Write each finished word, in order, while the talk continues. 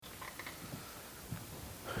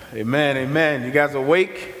Amen, amen. You guys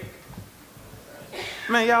awake?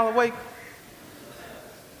 Man, y'all awake?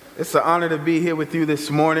 It's an honor to be here with you this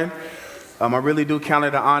morning. I really do count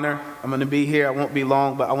it an honor. I'm going to be here. I won't be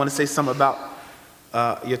long, but I want to say something about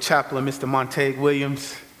your chaplain, Mr. Montague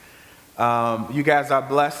Williams. You guys are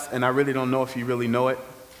blessed, and I really don't know if you really know it.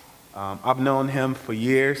 I've known him for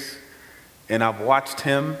years, and I've watched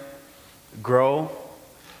him grow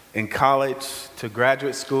in college to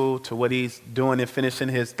graduate school to what he's doing and finishing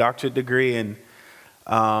his doctorate degree. And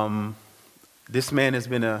this man has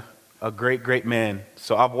been a great, great man.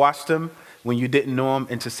 So I've watched him when you didn't know him,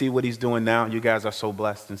 and to see what he's doing now, you guys are so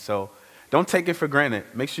blessed. And so don't take it for granted.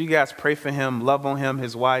 Make sure you guys pray for him, love on him,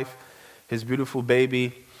 his wife, his beautiful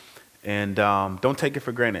baby, and don't take it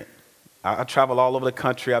for granted. I travel all over the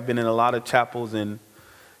country. I've been in a lot of chapels, and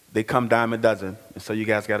they come dime a dozen. And so you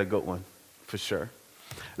guys got a good one for sure.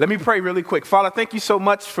 Let me pray really quick. Father, thank you so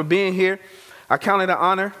much for being here. I count it an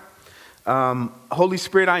honor. Holy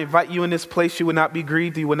Spirit, I invite you in this place. You will not be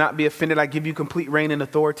grieved. You will not be offended. I give you complete reign and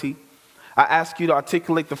authority. I ask you to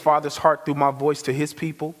articulate the Father's heart through my voice to his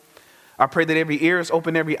people. I pray that every ear is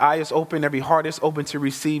open, every eye is open, every heart is open to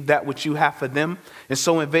receive that which you have for them. And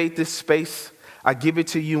so invade this space. I give it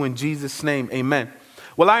to you in Jesus' name. Amen.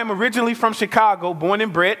 Well, I am originally from Chicago, born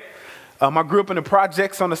and bred. I grew up in the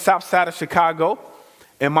projects on the south side of Chicago.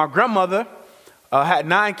 And my grandmother had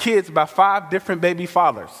 9 kids by 5 different baby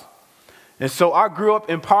fathers. And so I grew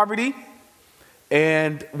up in poverty.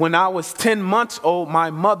 And when I was 10 months old,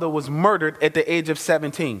 my mother was murdered at the age of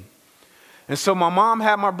 17. And so my mom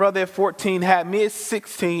had my brother at 14, had me at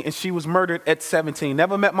 16, and she was murdered at 17.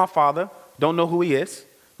 Never met my father, don't know who he is.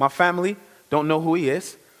 My family, don't know who he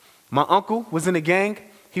is. My uncle was in a gang.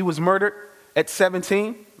 He was murdered at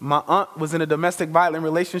 17. My aunt was in a domestic violent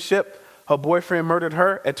relationship. Her boyfriend murdered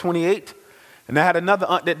her at 28. And I had another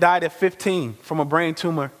aunt that died at 15 from a brain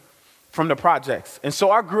tumor from the projects. And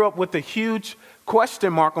so I grew up with a huge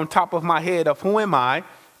question mark on top of my head of who am I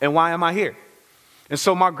and why am I here? And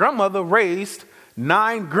so my grandmother raised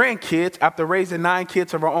 9 grandkids after raising 9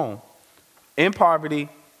 kids of her own in poverty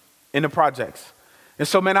in the projects. And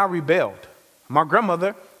so, man, I rebelled. My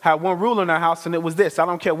grandmother had one rule in her house, and it was this: I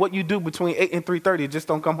don't care what you do between 8 and 3:30, just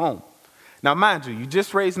don't come home. Now, mind you, you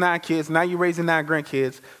just raised 9 kids. Now you're raising 9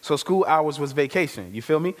 grandkids. So school hours was vacation. You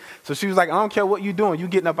feel me? So she was like, I don't care what you're doing. You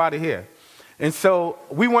getting up out of here. And so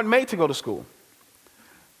we weren't made to go to school.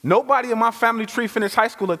 Nobody in my family tree finished high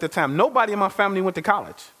school at the time. Nobody in my family went to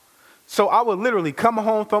college. So I would literally come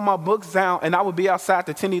home, throw my books down, and I would be outside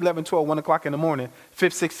to 10, 11, 12, 1 o'clock in the morning,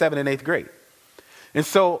 5th, 6th, 7th, and 8th grade. And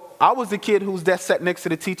so I was the kid whose desk sat next to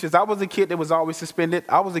the teachers. I was the kid that was always suspended.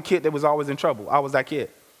 I was the kid that was always in trouble. I was that kid.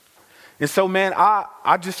 And so, man,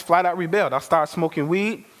 I just flat out rebelled. I started smoking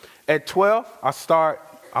weed at 12.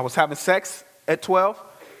 I was having sex at 12.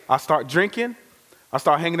 I started drinking. I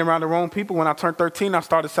started hanging around the wrong people. When I turned 13, I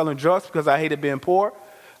started selling drugs because I hated being poor.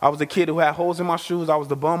 I was a kid who had holes in my shoes. I was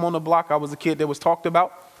the bum on the block. I was a kid that was talked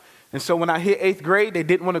about. And so when I hit 8th grade, they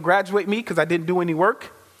didn't want to graduate me because I didn't do any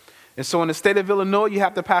work. And so in the state of Illinois, you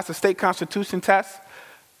have to pass a state constitution test.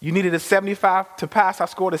 You needed a 75 to pass. I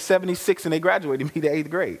scored a 76, and they graduated me to 8th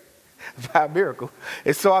grade. By a miracle.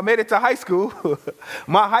 And so I made it to high school.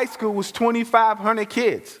 My high school was 2,500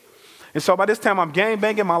 kids. And so by this time I'm gang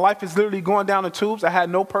banging. My life is literally going down the tubes. I had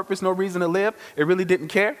no purpose, no reason to live. It really didn't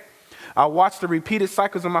care. I watched the repeated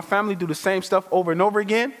cycles of my family do the same stuff over and over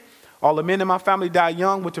again. All the men in my family died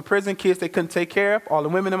young, went to prison, kids they couldn't take care of. All the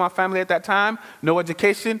women in my family at that time, no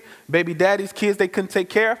education, baby daddies, kids they couldn't take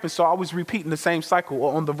care of. And so I was repeating the same cycle,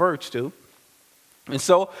 or on the verge to. And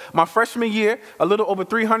so my freshman year, a little over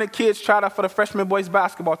 300 kids tried out for the freshman boys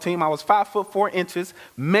basketball team. I was 5 foot 4 inches,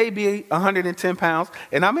 maybe 110 pounds,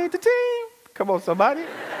 and I made the team. Come on, somebody.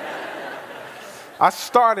 I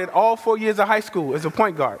started all 4 years of high school as a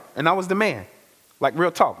point guard, and I was the man. Like,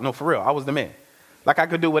 real talk. No, for real, I was the man. Like, I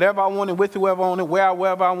could do whatever I wanted, with whoever I wanted,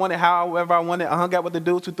 wherever I wanted, however I wanted. I hung out with the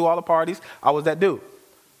dudes who threw all the parties. I was that dude.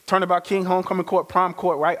 Turnabout King, homecoming court, prom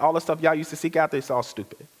court, right? All the stuff y'all used to seek out there, it's all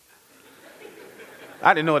stupid.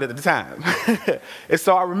 I didn't know it at the time. And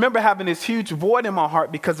so I remember having this huge void in my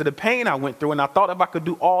heart because of the pain I went through. And I thought if I could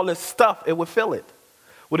do all this stuff, it would fill it.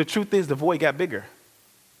 Well, the truth is the void got bigger.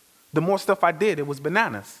 The more stuff I did, it was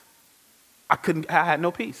bananas. I had no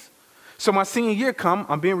peace. So my senior year come,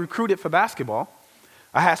 I'm being recruited for basketball.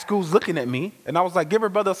 I had schools looking at me. And I was like, give her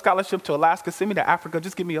brother a scholarship to Alaska, send me to Africa,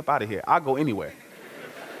 just get me up out of here. I'll go anywhere.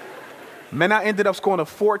 Man, I ended up scoring a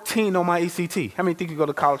 14 on my ACT. How many think you go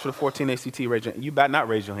to college with a 14 ACT? You better not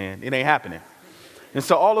raise your hand. It ain't happening. And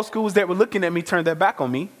so all those schools that were looking at me turned their back on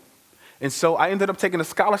me. And so I ended up taking a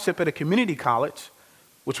scholarship at a community college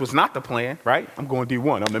which was not the plan, right? I'm going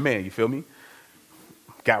D1. I'm the man, you feel me?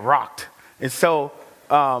 Got rocked. And so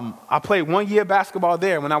I played 1 year basketball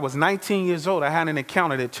there. When I was 19 years old, I had an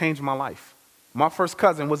encounter that changed my life. My first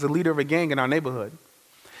cousin was the leader of a gang in our neighborhood.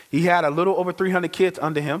 He had a little over 300 kids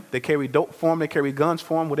under him. They carried dope for him. They carried guns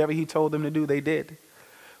for him. Whatever he told them to do, they did.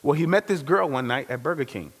 Well, he met this girl one night at Burger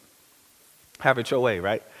King. Have it your way,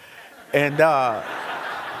 right? And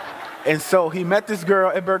so he met this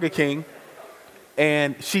girl at Burger King,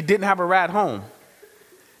 and she didn't have a ride home.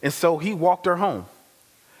 And so he walked her home.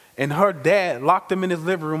 And her dad locked him in his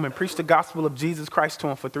living room and preached the gospel of Jesus Christ to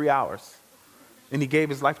him for 3 hours. And he gave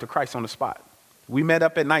his life to Christ on the spot. We met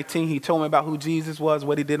up at 19. He told me about who Jesus was,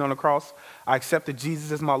 what he did on the cross. I accepted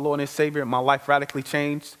Jesus as my Lord and Savior. My life radically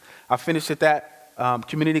changed. I finished at that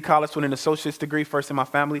community college with an associate's degree, first in my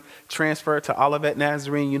family, transferred to Olivet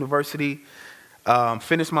Nazarene University,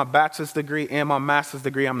 finished my bachelor's degree and my master's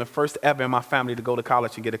degree. I'm the first ever in my family to go to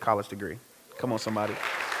college and get a college degree. Come on, somebody.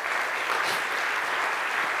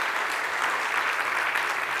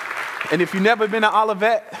 And if you've never been to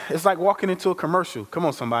Olivet, it's like walking into a commercial. Come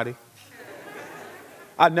on, somebody.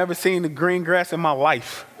 I've never seen the green grass in my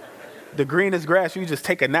life. The greenest grass you just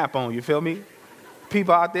take a nap on, you feel me?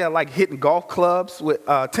 People out there like hitting golf clubs with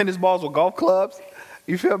tennis balls with golf clubs.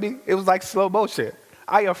 You feel me? It was like slow motion.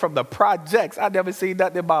 I am from the projects. I never seen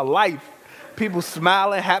nothing in my life. People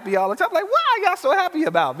smiling, happy all the time. Like, why are y'all so happy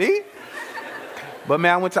about me? But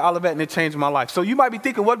man, I went to Olivet and it changed my life. So you might be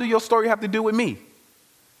thinking, what do your story have to do with me?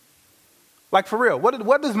 Like, for real,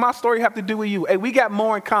 what does my story have to do with you? Hey, we got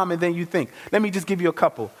more in common than you think. Let me just give you a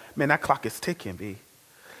couple. Man, that clock is ticking, B.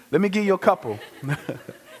 Let me give you a couple.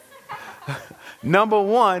 Number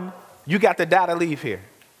one, you got to die to leave here.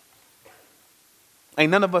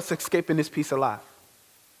 Ain't none of us escaping this piece alive.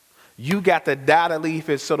 You got to die to leave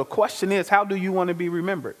here. So the question is, how do you want to be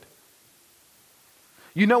remembered?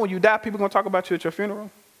 You know when you die, people are going to talk about you at your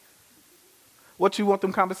funeral. What you want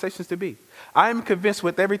them conversations to be. I am convinced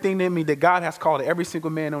with everything in me that God has called every single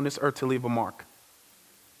man on this earth to leave a mark.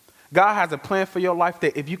 God has a plan for your life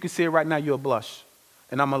that if you can see it right now, you'll blush.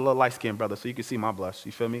 And I'm a little light-skinned brother, so you can see my blush.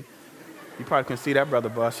 You feel me? You probably can see that brother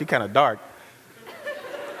blush. He kind of dark.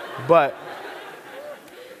 But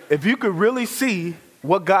if you could really see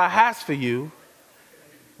what God has for you,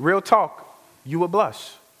 real talk, you would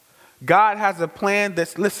blush. God has a plan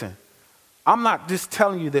that's, listen, I'm not just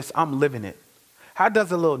telling you this, I'm living it. How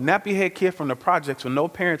does a little nappy head kid from the projects with no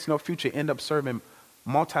parents, no future end up serving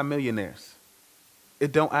multimillionaires?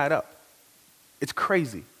 It don't add up. It's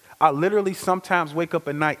crazy. I literally sometimes wake up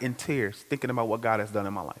at night in tears thinking about what God has done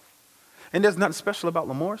in my life. And there's nothing special about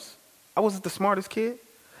Lamorse. I wasn't the smartest kid.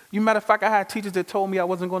 Matter of fact, I had teachers that told me I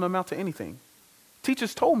wasn't going to amount to anything.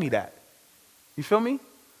 Teachers told me that. You feel me?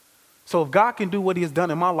 So if God can do what he has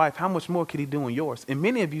done in my life, how much more could he do in yours? And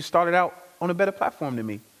many of you started out on a better platform than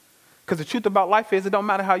me. Because the truth about life is it don't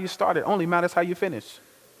matter how you started, it only matters how you finish.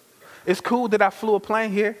 It's cool that I flew a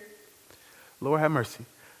plane here. Lord have mercy.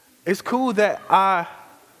 It's cool that I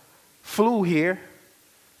flew here,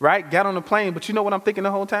 right? Got on the plane, but you know what I'm thinking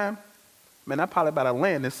the whole time? Man, I probably about to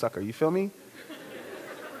land this sucker, you feel me?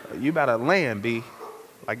 You about to land, B.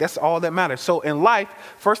 Like, that's all that matters. So in life,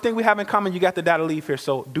 first thing we have in common, you got to die to leave here.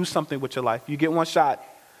 So do something with your life. You get one shot.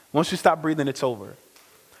 Once you stop breathing, it's over.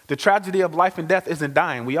 The tragedy of life and death isn't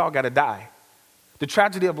dying. We all got to die. The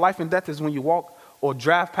tragedy of life and death is when you walk or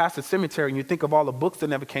drive past a cemetery and you think of all the books that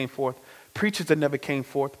never came forth, preachers that never came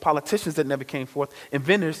forth, politicians that never came forth,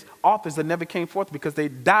 inventors, authors that never came forth because they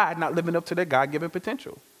died not living up to their God-given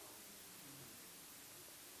potential.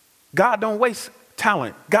 God don't waste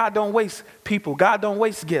talent. God don't waste people. God don't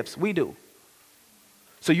waste gifts. We do.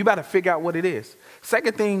 So you better figure out what it is.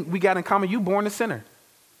 Second thing we got in common, you born a sinner.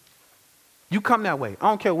 You come that way. I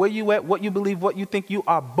don't care where you at, what you believe, what you think, you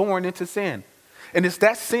are born into sin. And it's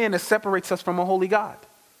that sin that separates us from a holy God.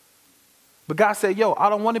 But God said, yo, I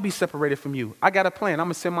don't want to be separated from you. I got a plan. I'm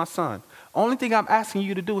going to send my son. Only thing I'm asking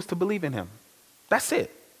you to do is to believe in him. That's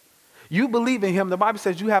it. You believe in him. The Bible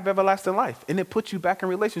says you have everlasting life. And it puts you back in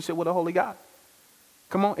relationship with a holy God.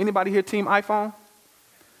 Come on. Anybody here team iPhone?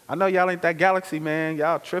 I know y'all ain't that Galaxy, man.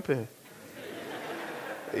 Y'all tripping.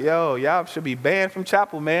 Yo, y'all should be banned from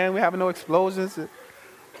chapel, man. We having no explosions.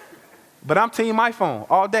 But I'm team iPhone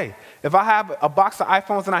all day. If I have a box of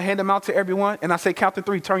iPhones and I hand them out to everyone and I say count to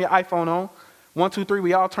 3, turn your iPhone on. 1, 2, 3,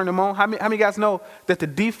 we all turn them on. How many guys know that the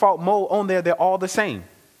default mode on there, they're all the same?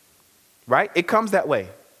 Right? It comes that way.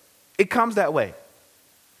 It comes that way.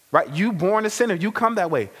 Right? You born a sinner, you come that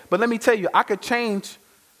way. But let me tell you, I could change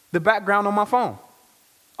the background on my phone.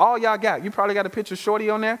 All y'all got, you probably got a picture of Shorty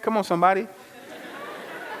on there. Come on, somebody.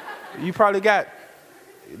 You probably got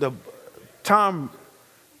the Tom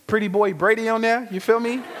pretty boy Brady on there. You feel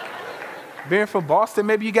me? Being from Boston,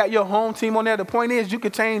 maybe you got your home team on there. The point is, you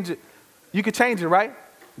could change it. You could change it, right?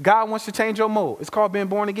 God wants to change your mode. It's called being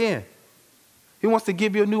born again. He wants to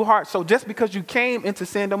give you a new heart. So just because you came into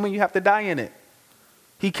sin don't mean you have to die in it.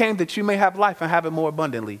 He came that you may have life and have it more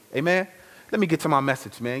abundantly. Amen? Let me get to my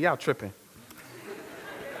message, man. Y'all tripping.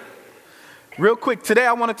 Real quick, today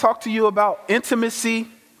I want to talk to you about intimacy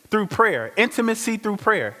through prayer. Intimacy through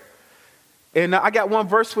prayer. And I got one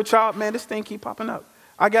verse with y'all. Man, this thing keep popping up.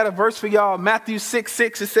 I got a verse for y'all. Matthew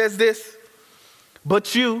 6:6. It says this.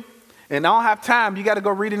 But you, and I don't have time. You got to go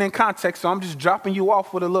read it in context. So I'm just dropping you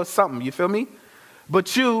off with a little something. You feel me?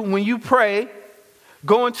 But you, when you pray,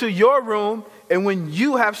 go into your room. And when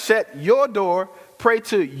you have shut your door, pray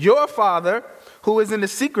to your Father who is in the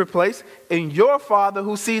secret place. And your Father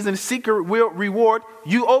who sees in secret will reward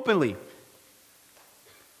you openly.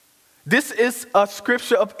 This is a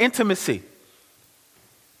scripture of intimacy.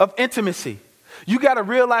 Of intimacy. You got to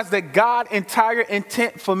realize that God's entire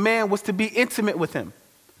intent for man was to be intimate with him.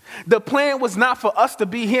 The plan was not for us to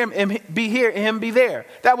be him and be here and him be there.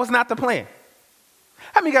 That was not the plan.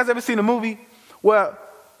 How many of you guys ever seen a movie where,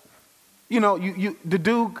 you know, the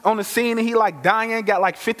dude on the scene and he like dying, got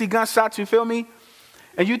like 50 gunshots, you feel me?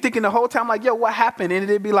 And you thinking the whole time like, yo, what happened? And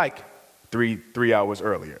it'd be like 3 hours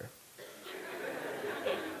earlier.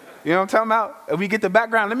 You know what I'm talking about? If we get the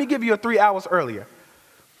background, let me give you a 3 hours earlier.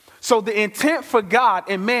 So the intent for God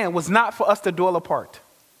and man was not for us to dwell apart.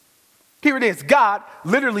 Here it is. God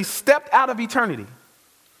literally stepped out of eternity.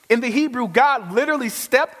 In the Hebrew, God literally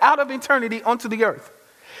stepped out of eternity onto the earth.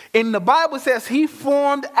 And the Bible says he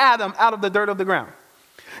formed Adam out of the dirt of the ground.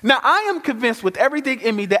 Now, I am convinced with everything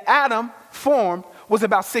in me that Adam formed was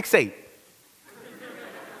about 6'8".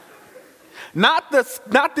 Not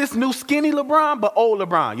this new skinny LeBron, but old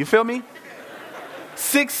LeBron. You feel me?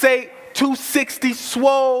 6'8", 260,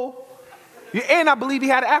 swole. And I believe he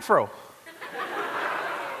had an afro.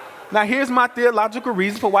 Now, here's my theological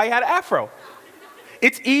reason for why he had an afro.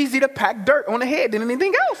 It's easy to pack dirt on the head than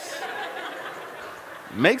anything else.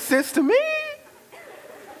 Makes sense to me.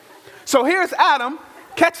 So here's Adam.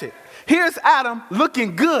 Catch it. Here's Adam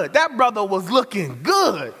looking good. That brother was looking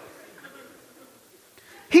good.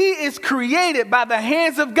 He is created by the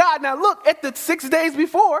hands of God. Now look, at the 6 days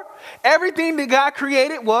before, everything that God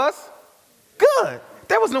created was good.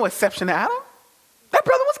 There was no exception to Adam. That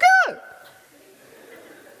brother was good.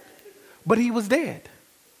 But he was dead.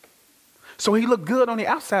 So he looked good on the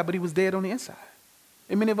outside, but he was dead on the inside.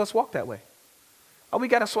 And many of us walk that way. Oh, we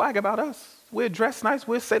got a swag about us. We're dressed nice.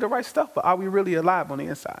 We'll say the right stuff, but are we really alive on the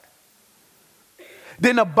inside?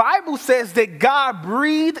 Then the Bible says that God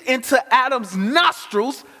breathed into Adam's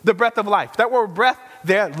nostrils the breath of life. That word breath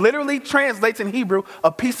there literally translates in Hebrew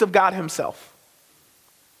a piece of God himself.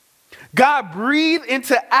 God breathed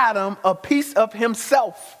into Adam a piece of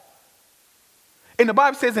himself. And the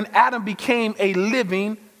Bible says, and Adam became a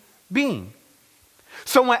living being.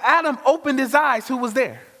 So when Adam opened his eyes, who was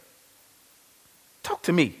there? Talk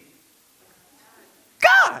to me.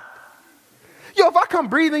 God. Yo, if I come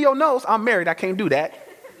breathe in your nose, I'm married. I can't do that.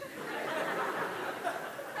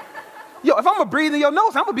 Yo, if I'm going to breathe in your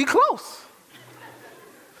nose, I'm going to be close.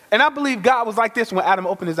 And I believe God was like this when Adam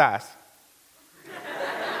opened his eyes.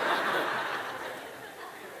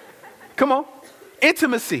 Come on.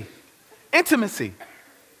 Intimacy. Intimacy.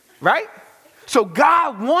 Right? So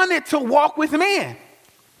God wanted to walk with man.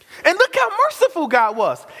 And look how merciful God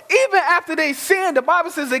was. Even after they sinned, the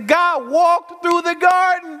Bible says that God walked through the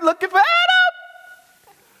garden looking for Adam.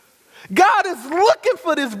 God is looking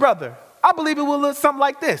for this brother. I believe it will look something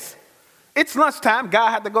like this. It's lunchtime.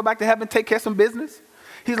 God had to go back to heaven, take care of some business.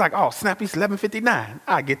 He's like, oh, snap, it's 11:59.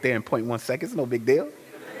 I'll get there in 0.1 seconds. No big deal.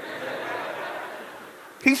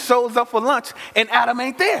 He shows up for lunch, and Adam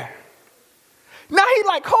ain't there. Now he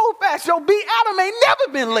like, hold fast, yo, B, Adam ain't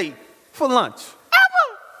never been late for lunch.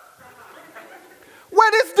 Ever.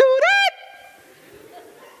 Where this dude at?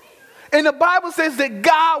 And the Bible says that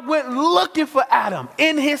God went looking for Adam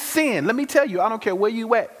in his sin. Let me tell you, I don't care where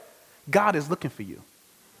you at. God is looking for you.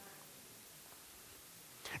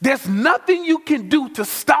 There's nothing you can do to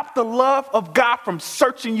stop the love of God from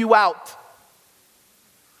searching you out.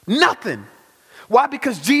 Nothing. Why?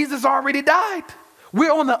 Because Jesus already died.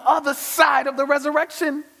 We're on the other side of the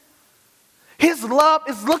resurrection. His love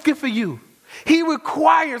is looking for you. He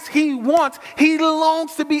requires, he wants, he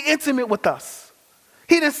longs to be intimate with us.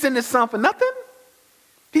 He didn't send his son for nothing.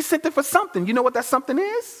 He sent it for something. You know what that something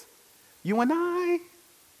is? You and I.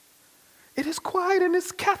 It is quiet in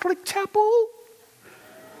this Catholic chapel.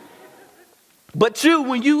 But you,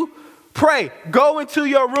 when you pray, go into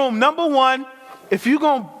your room. Number one, if you're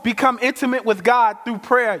going to become intimate with God through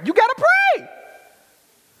prayer, you got to pray.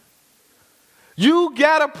 You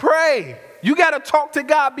got to pray. You got to talk to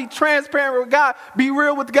God, be transparent with God, be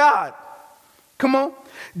real with God. Come on.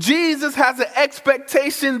 Jesus has an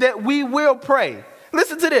expectation that we will pray.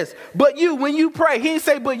 Listen to this. But you, when you pray, he didn't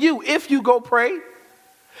say, but you, if you go pray.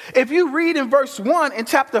 If you read in verse 1 in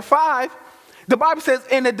chapter 5, the Bible says,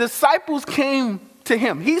 and the disciples came to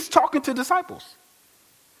him. He's talking to disciples.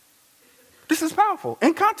 This is powerful.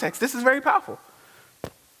 In context, this is very powerful.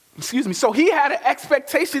 Excuse me. So he had an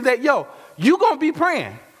expectation that, yo, you're going to be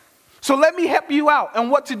praying. So let me help you out on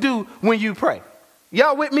what to do when you pray.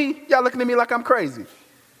 Y'all with me? Y'all looking at me like I'm crazy.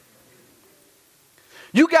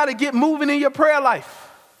 You got to get moving in your prayer life.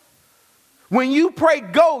 When you pray,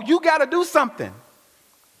 go. You got to do something.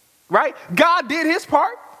 Right? God did his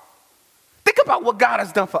part. Think about what God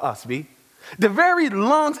has done for us, B. The very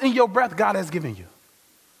lungs in your breath God has given you.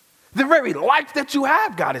 The very life that you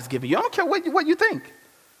have God has given you. I don't care what you think.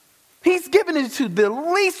 He's given it to you. The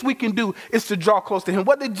least we can do is to draw close to him.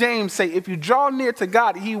 What did James say? If you draw near to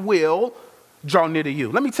God, he will draw near to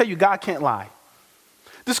you. Let me tell you, God can't lie.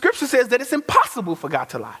 The scripture says that it's impossible for God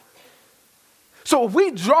to lie. So if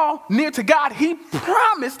we draw near to God, he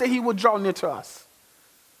promised that he would draw near to us.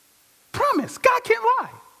 Promise. God can't lie.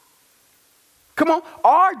 Come on.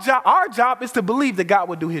 Our job is to believe that God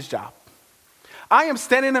will do his job. I am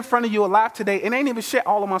standing in front of you alive today and I ain't even shared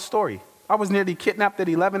all of my story. I was nearly kidnapped at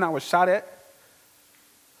 11. I was shot at.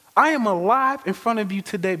 I am alive in front of you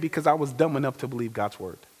today because I was dumb enough to believe God's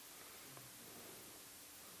word.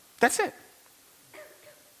 That's it.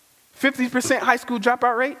 50% high school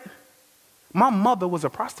dropout rate. My mother was a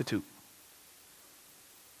prostitute.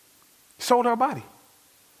 Sold her body.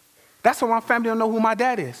 That's why my family don't know who my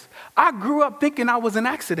dad is. I grew up thinking I was an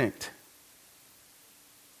accident.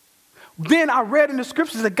 Then I read in the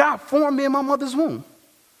scriptures that God formed me in my mother's womb.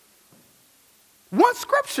 One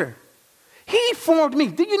scripture. He formed me.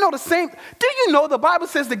 Do you know the same? Do you know the Bible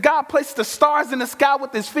says that God placed the stars in the sky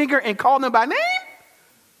with his finger and called them by name?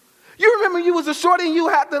 You remember you was a shorty and you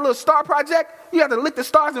had the little star project? You had to lick the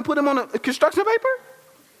stars and put them on a construction paper?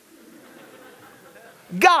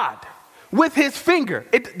 God, with his finger,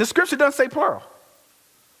 the scripture doesn't say plural.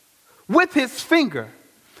 With his finger,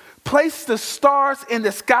 placed the stars in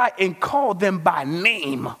the sky and called them by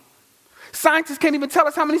name. Scientists can't even tell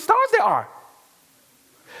us how many stars there are.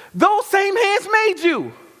 Those same hands made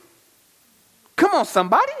you. Come on,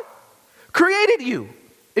 somebody. Created you.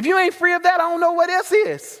 If you ain't free of that, I don't know what else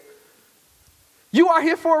is. You are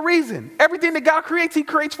here for a reason. Everything that God creates, he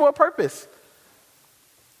creates for a purpose.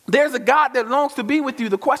 There's a God that longs to be with you.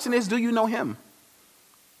 The question is, do you know him?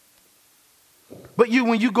 But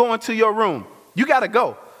when you go into your room, you got to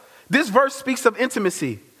go. This verse speaks of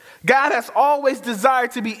intimacy. God has always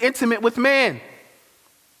desired to be intimate with man.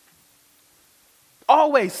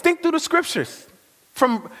 Always. Think through the scriptures.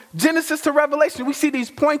 From Genesis to Revelation, we see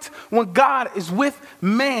these points when God is with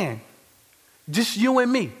man. Just you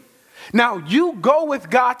and me. Now, you go with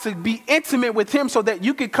God to be intimate with him so that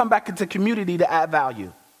you can come back into community to add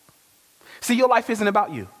value. See, your life isn't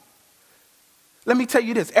about you. Let me tell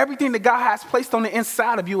you this. Everything that God has placed on the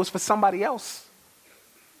inside of you is for somebody else.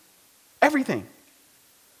 Everything.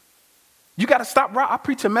 You got to stop. I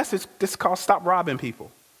preach a message that's called Stop Robbing People.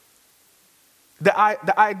 The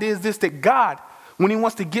idea is this, that God, when he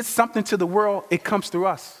wants to get something to the world, it comes through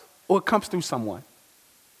us or it comes through someone.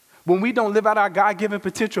 When we don't live out our God-given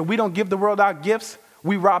potential, we don't give the world our gifts,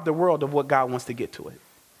 we rob the world of what God wants to get to it.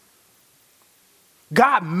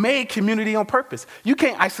 God made community on purpose. You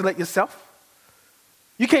can't isolate yourself.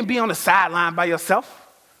 You can't be on the sideline by yourself.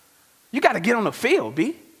 You got to get on the field,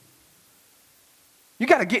 B. You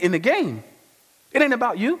got to get in the game. It ain't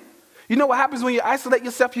about you. You know what happens when you isolate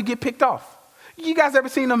yourself? You get picked off. You guys ever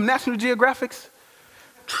seen them National Geographics?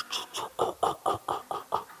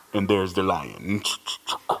 And there's the lion.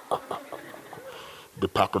 The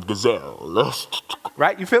pack of gazelles.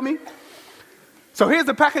 Right? You feel me? So here's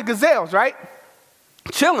the pack of gazelles, right?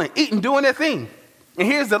 Chilling, eating, doing their thing. And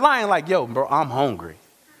here's the lion like, yo, bro, I'm hungry.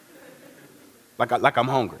 Like I'm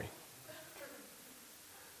hungry.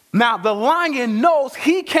 Now, the lion knows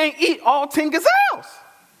he can't eat all 10 gazelles.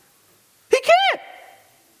 He can't.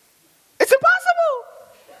 It's impossible.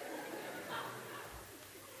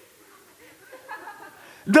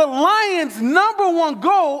 The lion's number one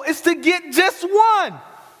goal is to get just one.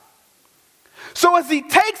 So as he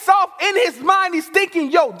takes off, in his mind, he's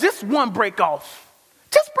thinking, yo, just one break off.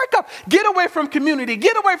 Just break off. Get away from community.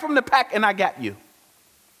 Get away from the pack, and I got you.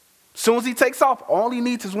 As soon as he takes off, all he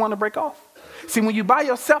needs is one to break off. See, when you by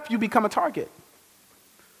yourself, you become a target.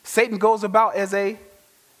 Satan goes about as a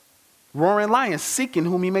Roaring lion, seeking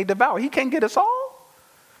whom he may devour. He can't get us all.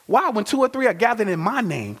 Why? When 2 or 3 are gathered in my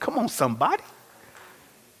name. Come on, somebody.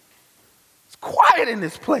 It's quiet in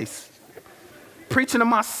this place. Preaching to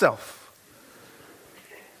myself.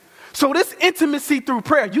 So this intimacy through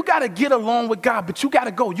prayer, you got to get along with God, but you got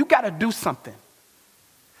to go. You got to do something.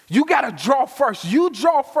 You got to draw first. You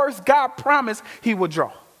draw first, God promised he will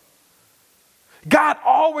draw. God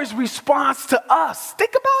always responds to us.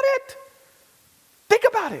 Think about it. Think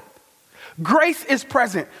about it. Grace is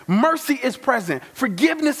present. Mercy is present.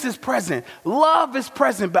 Forgiveness is present. Love is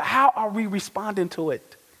present. But how are we responding to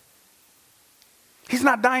it? He's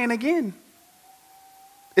not dying again.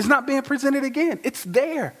 It's not being presented again. It's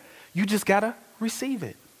there. You just got to receive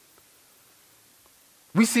it.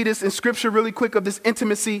 We see this in scripture really quick of this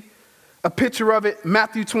intimacy, a picture of it.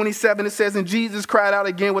 Matthew 27, it says, and Jesus cried out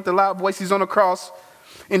again with a loud voice. He's on the cross.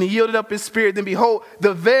 And he yielded up his spirit. Then behold,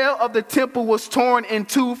 the veil of the temple was torn in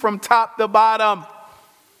two from top to bottom.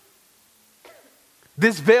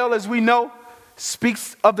 This veil, as we know,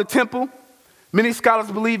 speaks of the temple. Many scholars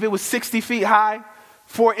believe it was 60 feet high,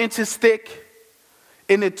 4 inches thick,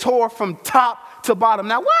 and it tore from top to bottom.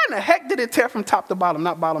 Now, why in the heck did it tear from top to bottom,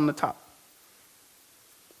 not bottom to top?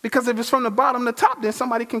 Because if it's from the bottom to top, then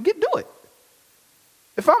somebody can do it.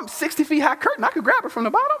 If I'm 60 feet high curtain, I could grab it from the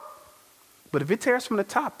bottom. But if it tears from the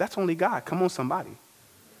top, that's only God. Come on, somebody.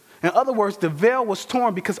 In other words, the veil was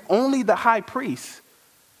torn because only the high priest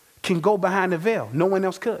can go behind the veil. No one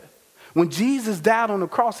else could. When Jesus died on the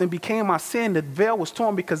cross and became our sin, the veil was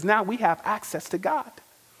torn because now we have access to God.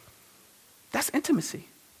 That's intimacy.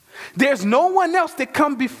 There's no one else that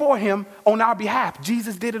come before him on our behalf.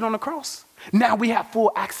 Jesus did it on the cross. Now we have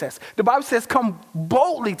full access. The Bible says, come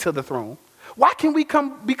boldly to the throne. Why can we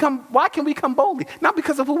come boldly? Not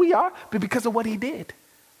because of who we are, but because of what he did.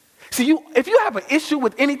 See, if you have an issue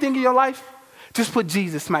with anything in your life, just put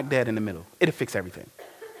Jesus smack dead in the middle. It'll fix everything.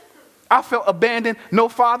 I felt abandoned, no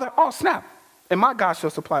father. Oh, snap. And my God shall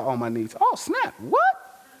supply all my needs. Oh, snap.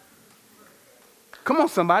 What? Come on,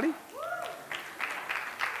 somebody.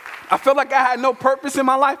 I felt like I had no purpose in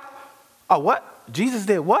my life. Oh, what? Jesus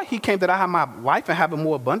did what? He came that I have my life and have it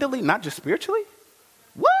more abundantly, not just spiritually?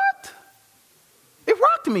 What? It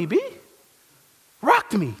rocked me, B.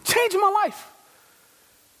 Rocked me. Changed my life.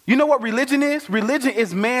 You know what religion is? Religion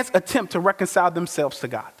is man's attempt to reconcile themselves to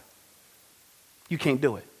God. You can't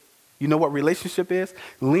do it. You know what relationship is?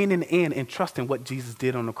 Leaning in and trusting what Jesus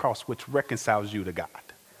did on the cross, which reconciles you to God.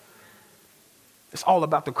 It's all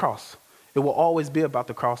about the cross. It will always be about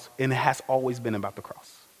the cross, and it has always been about the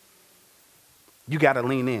cross. You got to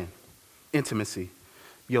lean in. Intimacy.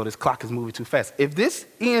 Yo, this clock is moving too fast. If this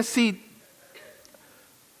ENC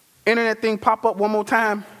internet thing pop up one more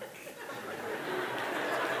time,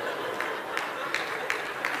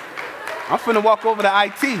 I'm finna walk over to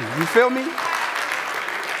IT. You feel me?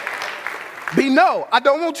 B, no, I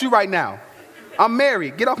don't want you right now. I'm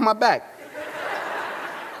married. Get off my back.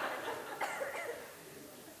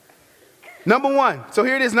 Number one. So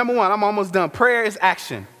here it is, number one. I'm almost done. Prayer is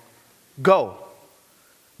action. Go.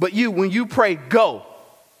 But when you pray, go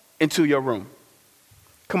into your room.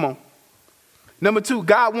 Come on. Number two,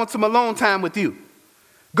 God wants some alone time with you.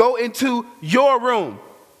 Go into your room.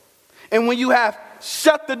 And when you have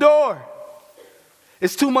shut the door,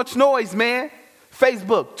 it's too much noise, man.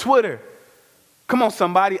 Facebook, Twitter. Come on,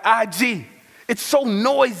 somebody. IG. It's so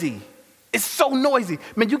noisy. It's so noisy.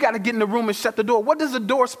 Man, you got to get in the room and shut the door. What does the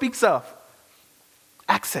door speak of?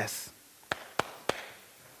 Access.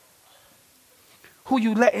 Who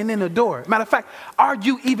you letting in the door? Matter of fact, are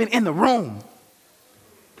you even in the room?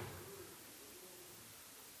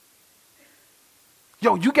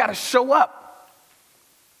 Yo, you got to show up.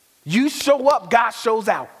 You show up, God shows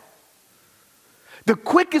out. The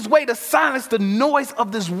quickest way to silence the noise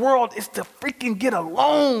of this world is to freaking get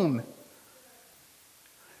alone.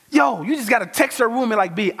 Yo, you just got to text your roommate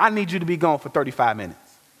like, B, I need you to be gone for 35 minutes.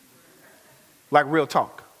 Like real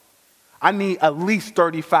talk. I need at least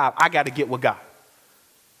 35. I got to get with God.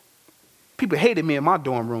 People hated me in my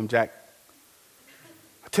dorm room, Jack.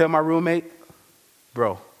 I tell my roommate,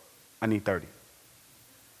 bro, I need 30.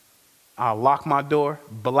 I'll lock my door,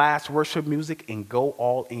 blast worship music, and go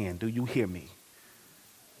all in. Do you hear me?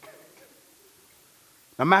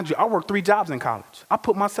 Now, mind you, I worked 3 jobs in college. I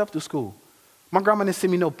put myself through school. My grandma didn't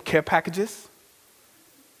send me no care packages.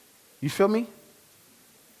 You feel me?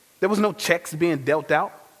 There was no checks being dealt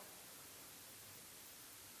out.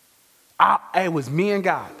 It was me and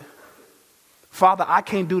God. Father, I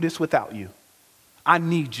can't do this without you. I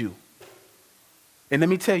need you. And let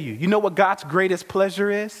me tell you, you know what God's greatest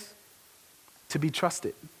pleasure is? To be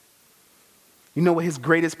trusted. You know what his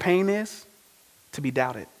greatest pain is? To be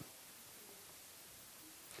doubted.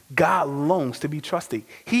 God longs to be trusted.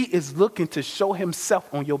 He is looking to show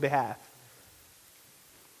himself on your behalf.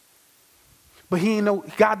 But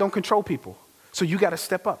God don't control people. So you got to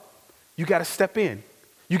step up. You got to step in.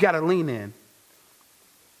 You got to lean in.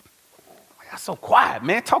 That's so quiet,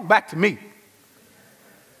 man. Talk back to me.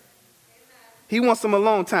 He wants some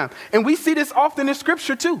alone time. And we see this often in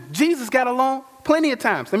scripture too. Jesus got alone plenty of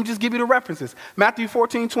times. Let me just give you the references. Matthew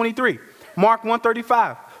 14:23, Mark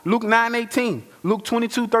 1:35, Luke 9:18, Luke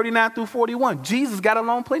 22:39 through 41. Jesus got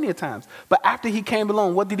alone plenty of times. But after he came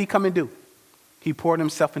alone, what did he come and do? He poured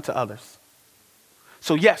himself into others.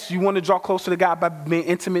 So yes, you want to draw closer to God by being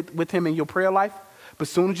intimate with him in your prayer life. But as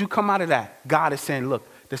soon as you come out of that, God is saying, look,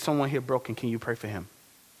 there's someone here broken. Can you pray for him?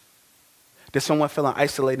 There's someone feeling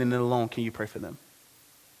isolated and alone. Can you pray for them?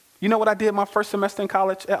 You know what I did my first semester in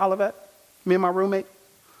college at Olivet? Me and my roommate?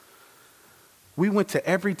 We went to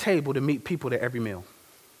every table to meet people at every meal.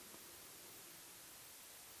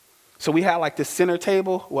 So we had like this center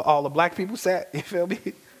table where all the black people sat. You feel me?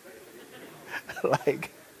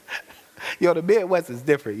 Like, yo, the Midwest is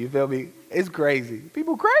different. You feel me? It's crazy.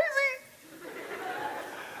 People crazy.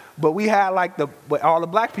 But we had like where all the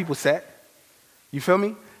black people sat. You feel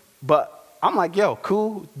me? But I'm like, yo,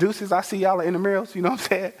 cool, deuces, I see y'all in the mirrors, you know what I'm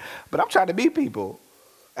saying? But I'm trying to meet people.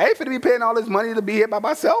 I ain't finna be paying all this money to be here by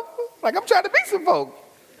myself. Like, I'm trying to meet some folk.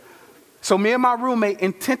 So me and my roommate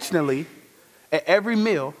intentionally, at every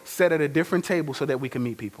meal, sat at a different table so that we can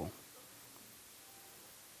meet people.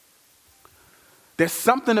 There's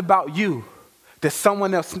something about you that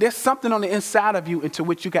someone else, there's something on the inside of you into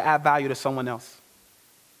which you can add value to someone else.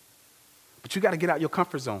 But you got to get out your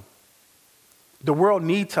comfort zone. The world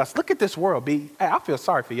needs us. Look at this world, B. Hey, I feel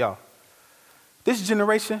sorry for y'all. This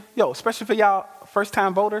generation, especially for y'all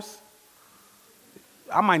first-time voters,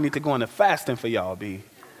 I might need to go into fasting for y'all, B.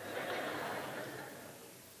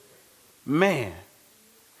 Man.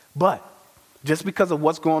 But just because of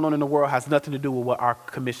what's going on in the world has nothing to do with what our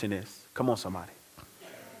commission is. Come on, somebody.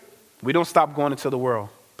 We don't stop going into the world,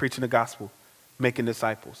 preaching the gospel, making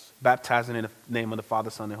disciples, baptizing in the name of the Father,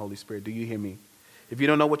 Son, and Holy Spirit. Do you hear me? If you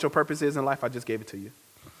don't know what your purpose is in life, I just gave it to you.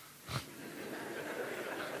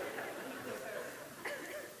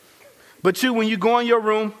 But when you go in your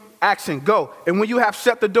room, action, go. And when you have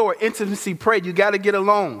shut the door, intimacy, pray. You got to get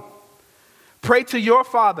alone. Pray to your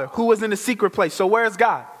Father who is in the secret place. So where is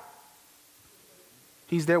God?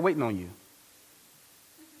 He's there waiting on you.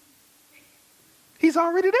 He's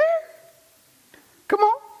already there. Come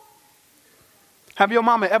on. Have your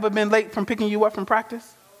mama ever been late from picking you up from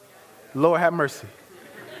practice? Lord have mercy.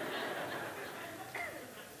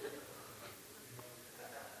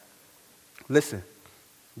 Listen,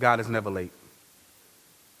 God is never late.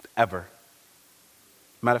 Ever.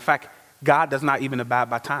 Matter of fact, God does not even abide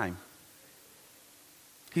by time.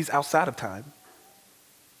 He's outside of time.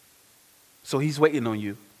 So he's waiting on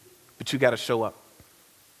you, but you got to show up.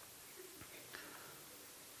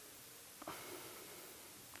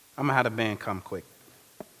 I'm going to have the band come quick.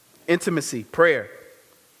 Intimacy, prayer.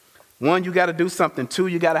 1, you got to do something. 2,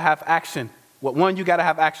 you got to have action. 1, you got to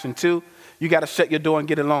have action. 2, you got to shut your door and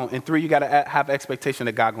get alone. And 3, you got to have expectation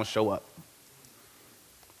that God going to show up.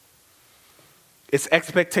 It's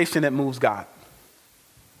expectation that moves God.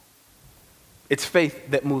 It's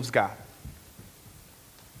faith that moves God.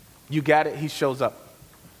 You got it, he shows up.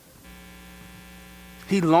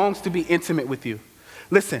 He longs to be intimate with you.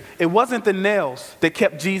 Listen, it wasn't the nails that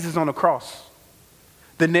kept Jesus on the cross.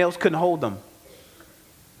 The nails couldn't hold him.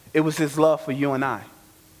 It was his love for you and I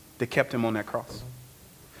that kept him on that cross.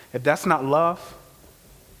 If that's not love,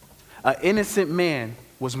 an innocent man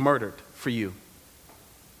was murdered for you.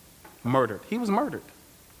 Murdered. He was murdered.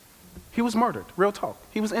 He was murdered. Real talk.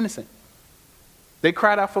 He was innocent. They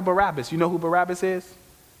cried out for Barabbas. You know who Barabbas is?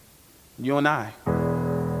 You and I.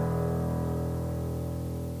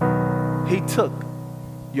 He took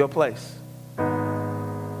your place.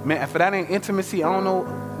 Man, if that ain't intimacy, I don't know,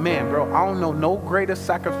 man, bro, I don't know no greater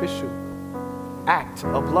sacrificial act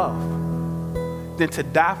of love than to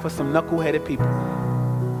die for some knuckleheaded people.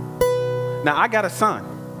 Now, I got a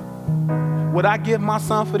son. Would I give my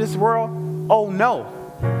son for this world? Oh, no.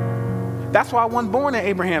 That's why I wasn't born in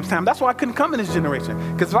Abraham's time. That's why I couldn't come in this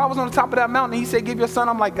generation. Because if I was on the top of that mountain and he said, give your son,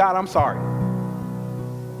 I'm like, God, I'm sorry.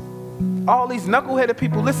 All these knuckleheaded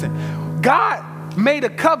people, listen, God made a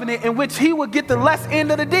covenant in which he would get the less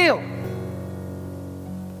end of the deal.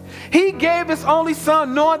 He gave his only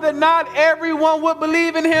son knowing that not everyone would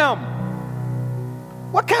believe in him.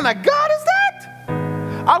 What kind of God is that?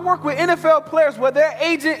 I work with NFL players where their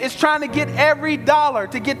agent is trying to get every dollar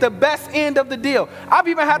to get the best end of the deal. I've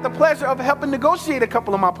even had the pleasure of helping negotiate a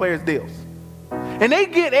couple of my players' deals. And they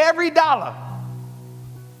get every dollar.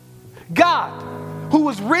 God, who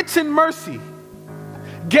was rich in mercy,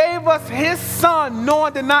 gave us his son,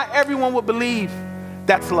 knowing that not everyone would believe.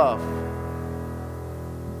 That's love.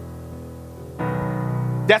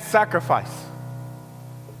 That's sacrifice.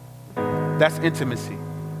 That's intimacy.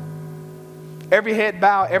 Every head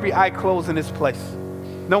bow, every eye closed in this place.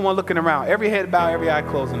 No one looking around. Every head bow, every eye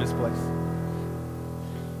closed in this place.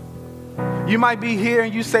 You might be here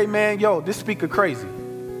and you say, man, yo, this speaker crazy.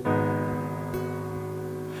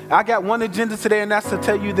 I got one agenda today, and that's to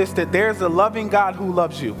tell you this, that there's a loving God who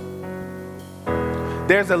loves you.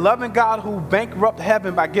 There's a loving God who bankrupted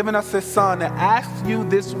heaven by giving us his son that asks you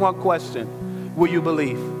this one question: will you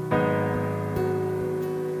believe?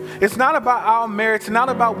 It's not about our merits, not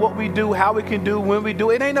about what we do, how we can do, when we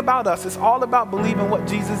do. It ain't about us. It's all about believing what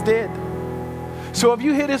Jesus did. So if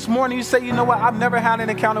you here this morning, you say, you know what, I've never had an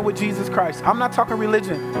encounter with Jesus Christ. I'm not talking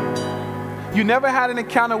religion. You never had an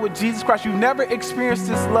encounter with Jesus Christ. You never experienced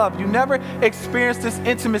this love. You never experienced this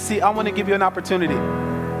intimacy. I want to give you an opportunity.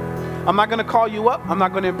 I'm not going to call you up. I'm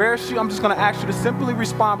not going to embarrass you. I'm just going to ask you to simply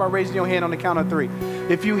respond by raising your hand on the count of 3.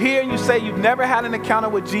 If you hear and you say you've never had an encounter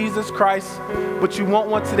with Jesus Christ, but you want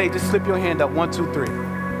one today, just slip your hand up. 1, 2, 3.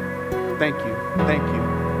 Thank you. Thank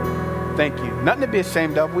you. Thank you. Nothing to be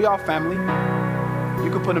ashamed of. We all family. You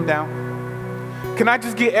can put them down. Can I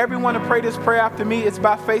just get everyone to pray this prayer after me? It's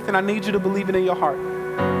by faith, and I need you to believe it in your heart.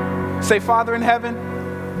 Say, Father in heaven,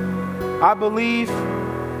 I believe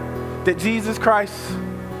that Jesus Christ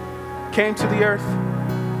came to the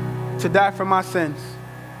earth to die for my sins.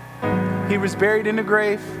 He was buried in the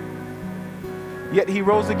grave, yet he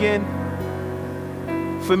rose again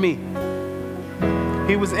for me.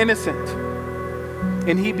 He was innocent,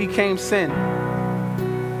 and he became sin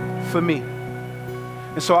for me.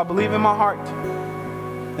 And so I believe in my heart,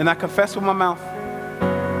 and I confess with my mouth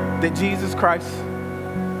that Jesus Christ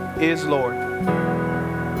is Lord.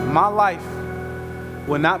 My life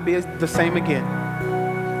will not be the same again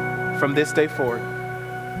from this day forward.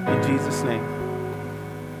 In Jesus' name,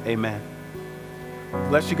 amen.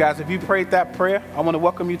 Bless you guys. If you prayed that prayer, I want to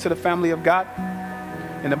welcome you to the family of God.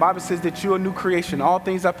 And the Bible says that you're a new creation. All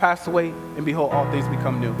things are passed away, and behold, all things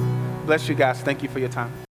become new. Bless you guys. Thank you for your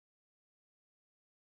time.